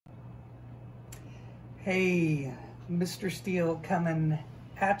Hey, Mr. Steele coming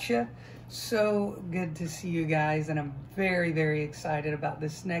at you. So good to see you guys, and I'm very, very excited about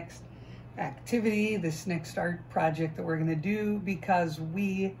this next activity, this next art project that we're going to do, because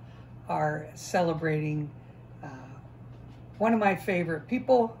we are celebrating one of my favorite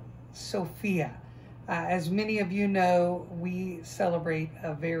people, Sophia. As many of you know, we celebrate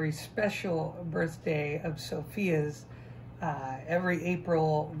a very special birthday of Sophia's every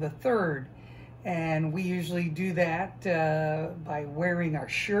April the 3rd. And we usually do that by wearing our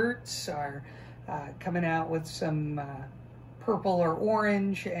shirts, coming out with some purple or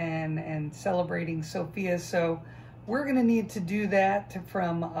orange and celebrating Sophia. So we're going to need to do that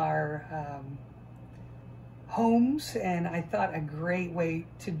from our homes, and I thought a great way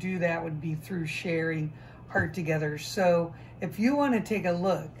to do that would be through sharing art together. So if you want to take a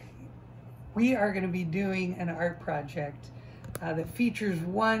look, we are going to be doing an art project that features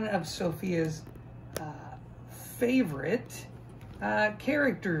one of Sophia's favorite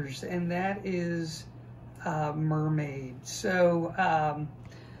characters, and that is Mermaids. So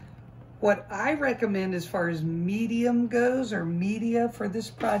what I recommend as far as medium goes, or media for this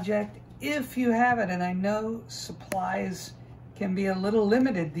project, if you have it, and I know supplies can be a little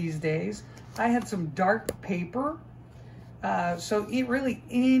limited these days, I had some dark paper. So really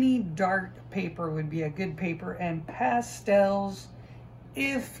any dark paper would be a good paper, and pastels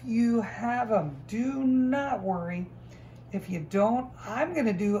if you have them. Do not worry if you don't. I'm going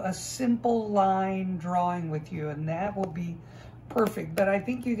to do a simple line drawing with you, and that will be perfect. But I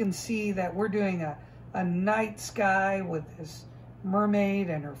think you can see that we're doing a night sky with this mermaid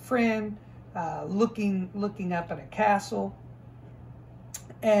and her friend looking up at a castle.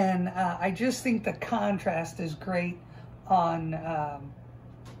 And I just think the contrast is great on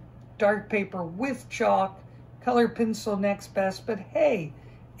dark paper with chalk. Color pencil next best, but hey,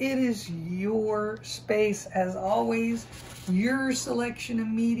 it is your space as always, your selection of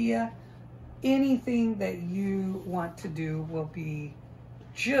media. Anything that you want to do will be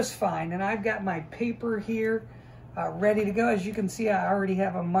just fine. And I've got my paper here ready to go. As you can see, I already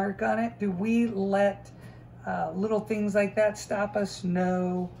have a mark on it. Do we let little things like that stop us?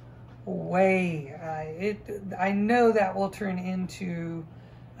 No way. I know that will turn into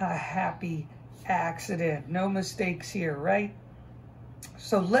a happy accident. No mistakes here, right?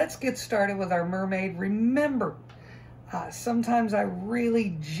 So let's get started with our mermaid. Remember, sometimes I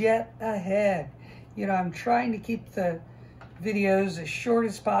really jet ahead. You know, I'm trying to keep the videos as short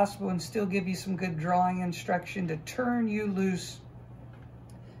as possible and still give you some good drawing instruction to turn you loose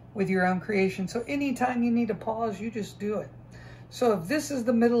with your own creation. So anytime you need to pause, you just do it. So if this is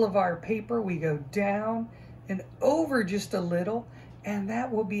the middle of our paper, we go down and over just a little, and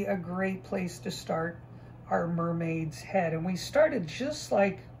that will be a great place to start our mermaid's head. And we started just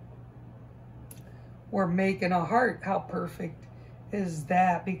like we're making a heart. How perfect is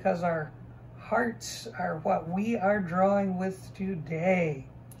that? Because our hearts are what we are drawing with today.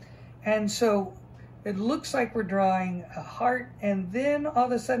 And so it looks like we're drawing a heart, and then all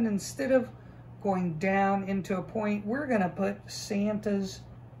of a sudden, instead of going down into a point, we're gonna put Santa's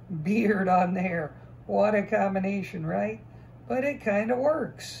beard on there. What a combination, right? But it kind of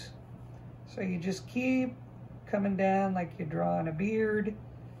works. So you just keep coming down like you're drawing a beard,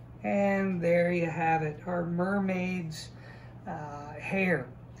 and there you have it, our mermaid's hair.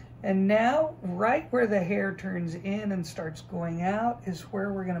 And now, right where the hair turns in and starts going out is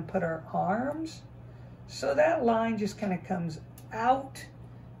where we're gonna put our arms. So that line just kind of comes out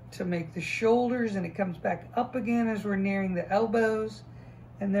to make the shoulders, and it comes back up again as we're nearing the elbows.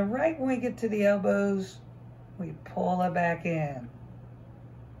 And then right when we get to the elbows, we pull it back in.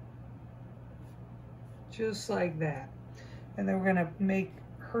 Just like that. And then we're gonna make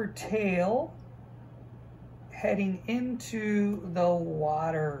her tail heading into the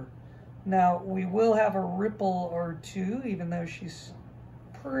water. Now, we will have a ripple or two, even though she's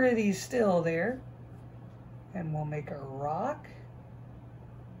pretty still there. And we'll make a rock.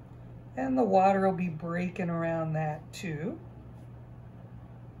 And the water will be breaking around that too.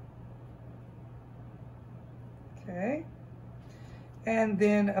 Okay. And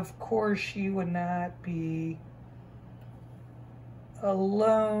then, of course, she would not be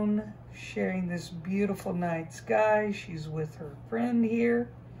alone sharing this beautiful night sky. She's with her friend here.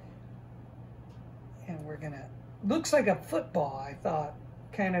 And we're gonna, looks like a football, I thought,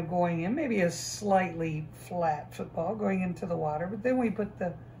 kind of going in, maybe a slightly flat football going into the water. But then we put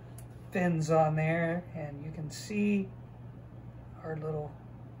the fins on there, and you can see our little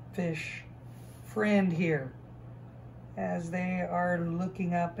fish friend here as they are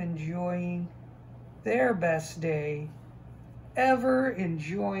looking up, enjoying their best day forever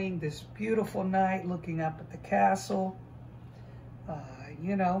enjoying this beautiful night, looking up at the castle.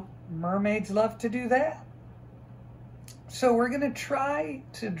 You know, mermaids love to do that. So we're going to try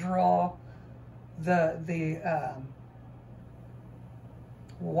to draw the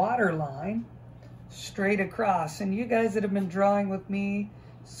water line straight across. And you guys that have been drawing with me,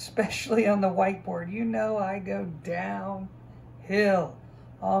 especially on the whiteboard, you know I go downhill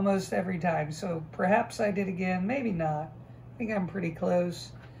almost every time. So perhaps I did again, maybe not. I think I'm pretty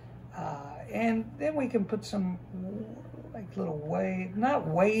close. And then we can put some like little wave, not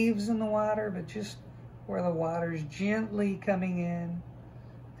waves in the water, but just where the water's gently coming in,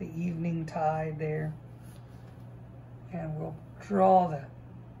 the evening tide there. And we'll draw the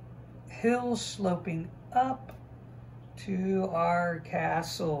hill sloping up to our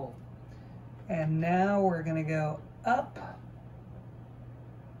castle. And now we're going to go up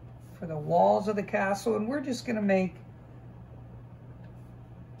for the walls of the castle, and we're just going to make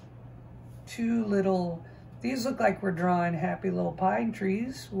two little, these look like we're drawing happy little pine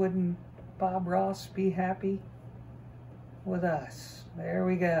trees. Wouldn't Bob Ross be happy with us? There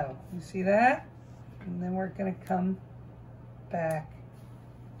we go. You see that? And then we're going to come back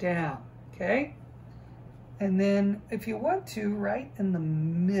down, okay? And then if you want to, right in the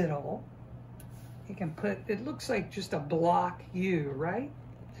middle, you can put, it looks like just a block U, right?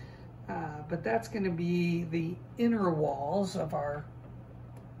 But that's going to be the inner walls of our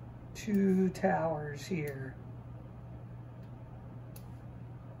two towers here.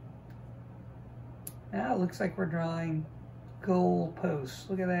 Now it looks like we're drawing goal posts.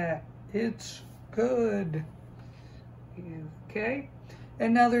 Look at that. It's good. Okay.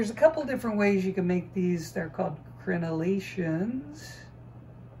 And now there's a couple different ways you can make these. They're called crenellations.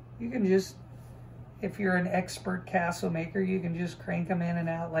 You can just, if you're an expert castle maker, you can just crank them in and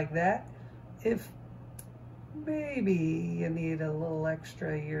out like that. If maybe you need a little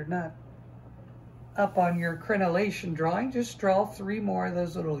extra, you're not up on your crenellation drawing, just draw 3 more of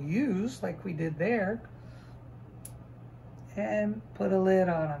those little U's like we did there and put a lid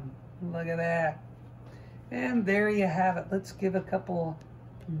on them. Look at that. And there you have it. Let's give a couple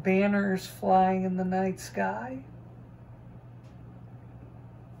banners flying in the night sky.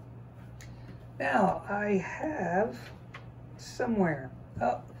 Now I have somewhere,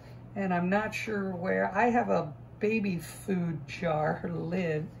 oh, and I'm not sure where, I have a baby food jar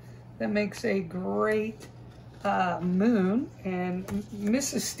lid that makes a great moon, and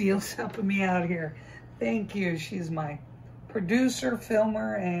Mrs. Steele's helping me out here. Thank you. She's my producer,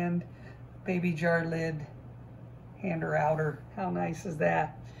 filmer, and baby jar lid hander outer. How nice is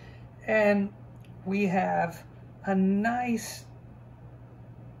that? And we have a nice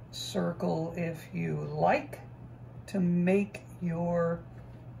circle if you like to make your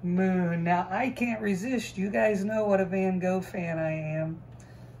moon. Now I can't resist. You guys know what a Van Gogh fan I am.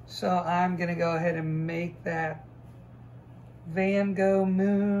 So I'm going to go ahead and make that Van Gogh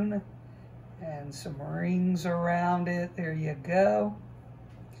moon and some rings around it. There you go.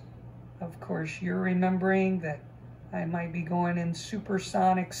 Of course, you're remembering that I might be going in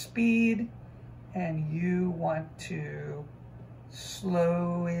supersonic speed and you want to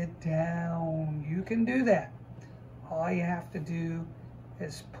slow it down. You can do that. All you have to do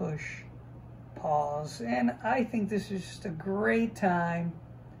is push pause. And I think this is just a great time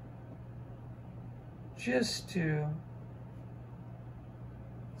just to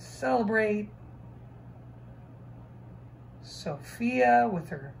celebrate Sophia with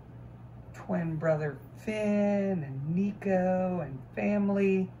her twin brother Finn and Nico and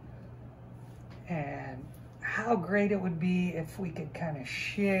family, and how great it would be if we could kind of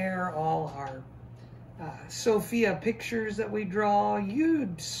share all our Sophia pictures that we draw.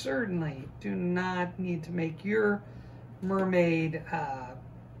 You certainly do not need to make your mermaid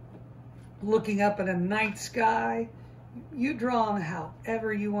looking up at a night sky. You draw them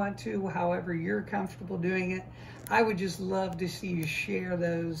however you want to, however you're comfortable doing it. I would just love to see you share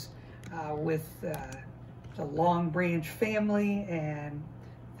those with the Long Branch family, and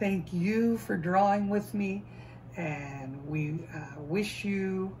thank you for drawing with me, and we wish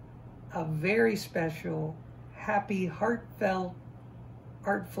you a very special, happy, heartfelt,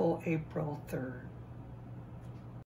 artful April 3rd.